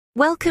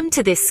Welcome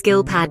to this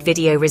SkillPad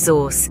video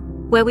resource,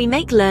 where we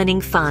make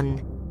learning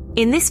fun.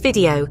 In this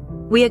video,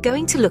 we are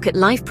going to look at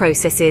life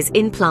processes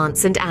in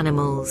plants and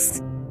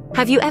animals.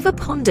 Have you ever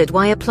pondered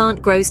why a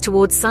plant grows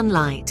towards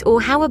sunlight or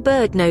how a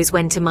bird knows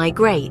when to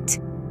migrate?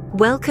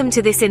 Welcome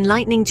to this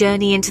enlightening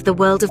journey into the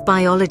world of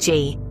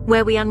biology,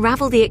 where we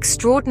unravel the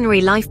extraordinary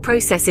life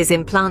processes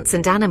in plants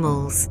and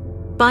animals.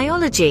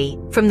 Biology,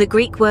 from the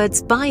Greek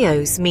words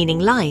bios meaning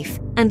life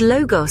and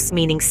logos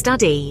meaning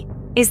study,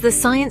 is the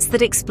science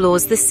that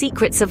explores the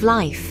secrets of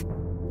life.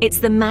 It's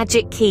the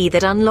magic key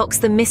that unlocks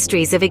the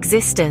mysteries of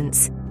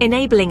existence,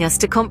 enabling us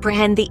to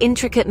comprehend the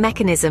intricate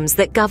mechanisms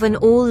that govern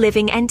all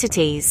living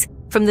entities,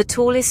 from the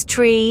tallest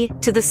tree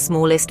to the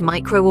smallest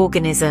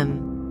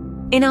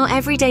microorganism. In our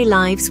everyday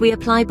lives, we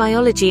apply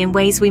biology in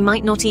ways we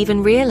might not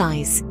even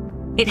realize.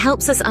 It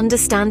helps us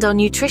understand our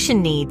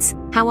nutrition needs,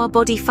 how our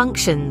body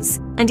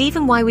functions, and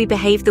even why we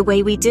behave the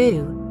way we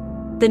do.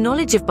 The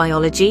knowledge of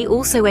biology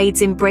also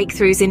aids in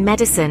breakthroughs in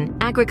medicine,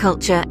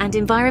 agriculture, and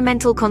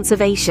environmental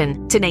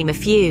conservation, to name a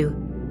few.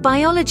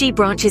 Biology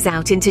branches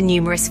out into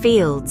numerous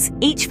fields,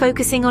 each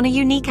focusing on a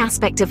unique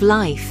aspect of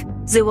life.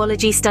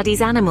 Zoology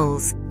studies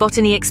animals,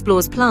 botany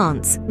explores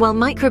plants, while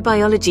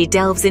microbiology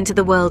delves into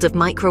the world of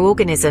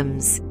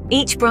microorganisms.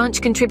 Each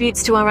branch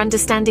contributes to our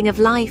understanding of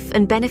life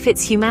and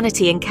benefits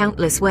humanity in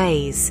countless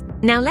ways.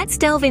 Now let's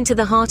delve into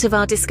the heart of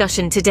our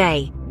discussion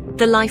today: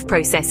 the life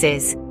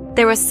processes.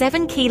 There are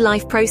 7 key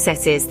life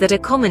processes that are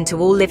common to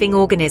all living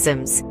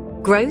organisms: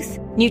 growth,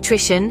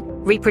 nutrition,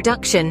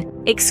 reproduction,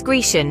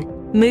 excretion,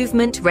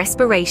 movement,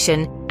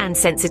 respiration, and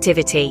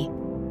sensitivity.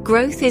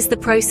 Growth is the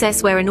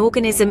process where an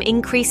organism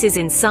increases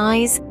in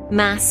size,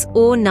 mass,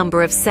 or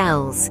number of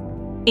cells.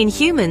 In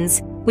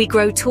humans, we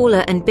grow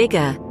taller and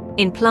bigger.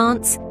 In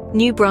plants,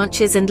 new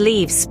branches and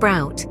leaves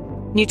sprout.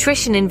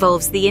 Nutrition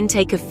involves the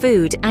intake of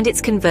food and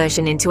its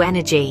conversion into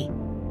energy.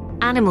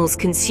 Animals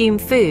consume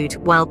food,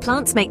 while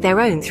plants make their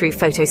own through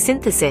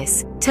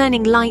photosynthesis,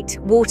 turning light,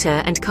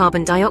 water, and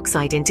carbon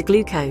dioxide into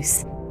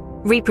glucose.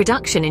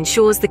 Reproduction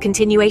ensures the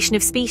continuation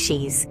of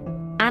species.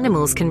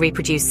 Animals can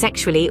reproduce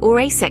sexually or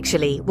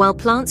asexually, while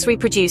plants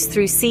reproduce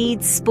through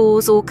seeds,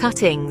 spores, or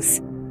cuttings.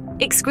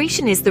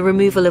 Excretion is the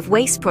removal of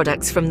waste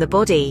products from the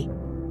body.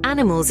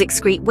 Animals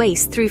excrete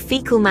waste through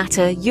fecal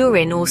matter,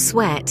 urine, or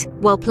sweat,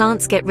 while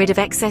plants get rid of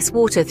excess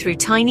water through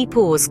tiny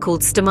pores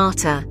called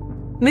stomata.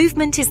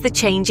 Movement is the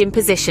change in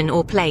position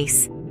or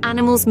place.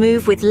 Animals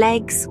move with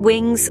legs,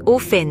 wings, or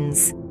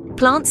fins.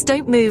 Plants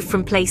don't move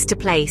from place to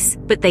place,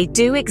 but they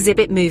do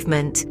exhibit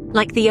movement,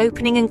 like the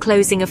opening and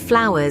closing of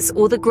flowers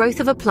or the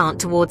growth of a plant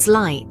towards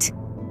light.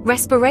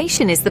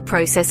 Respiration is the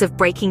process of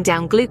breaking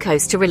down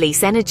glucose to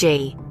release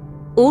energy.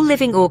 All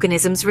living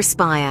organisms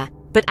respire,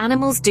 but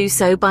animals do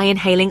so by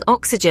inhaling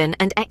oxygen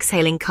and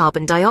exhaling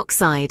carbon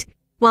dioxide,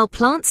 while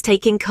plants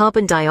take in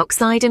carbon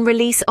dioxide and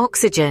release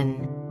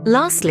oxygen.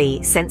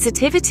 Lastly,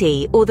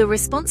 sensitivity, or the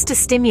response to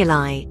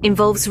stimuli,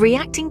 involves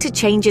reacting to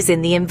changes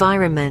in the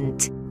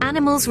environment.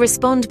 Animals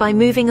respond by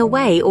moving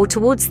away or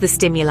towards the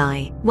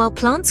stimuli, while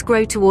plants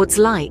grow towards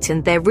light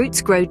and their roots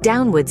grow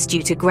downwards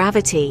due to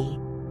gravity.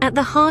 At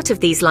the heart of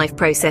these life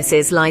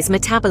processes lies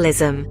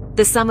metabolism,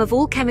 the sum of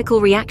all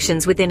chemical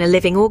reactions within a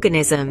living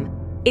organism.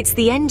 It's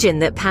the engine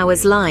that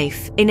powers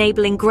life,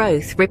 enabling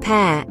growth,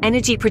 repair,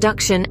 energy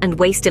production, and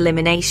waste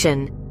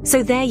elimination.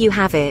 So there you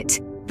have it,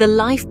 the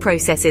life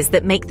processes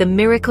that make the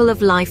miracle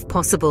of life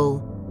possible.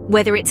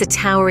 Whether it's a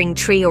towering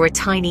tree or a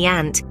tiny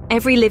ant,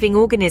 every living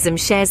organism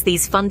shares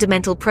these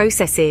fundamental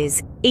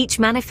processes, each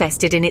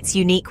manifested in its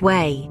unique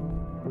way.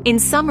 In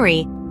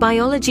summary,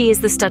 biology is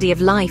the study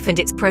of life and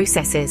its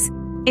processes.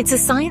 It's a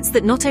science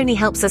that not only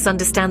helps us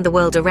understand the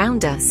world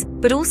around us,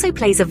 but also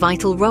plays a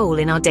vital role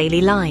in our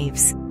daily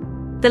lives.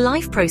 The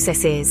life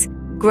processes: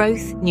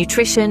 growth,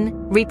 nutrition,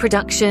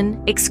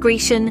 reproduction,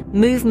 excretion,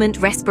 movement,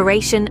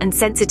 respiration, and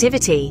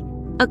sensitivity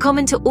are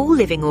common to all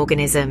living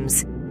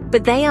organisms,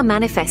 but they are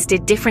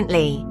manifested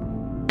differently.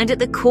 And at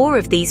the core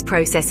of these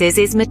processes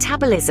is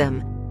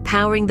metabolism,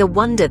 powering the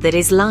wonder that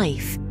is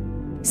life.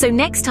 So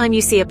next time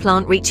you see a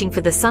plant reaching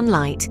for the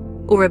sunlight,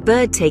 or a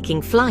bird taking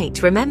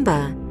flight,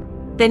 remember,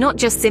 they're not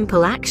just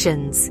simple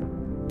actions.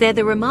 They're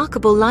the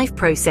remarkable life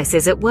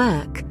processes at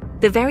work,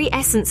 the very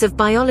essence of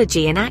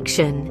biology in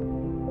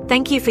action.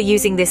 Thank you for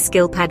using this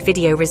SkillPad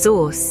video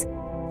resource.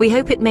 We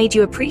hope it made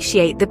you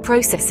appreciate the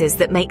processes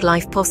that make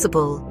life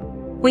possible.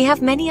 We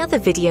have many other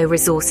video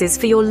resources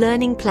for your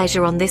learning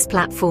pleasure on this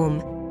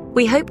platform.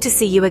 We hope to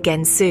see you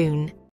again soon.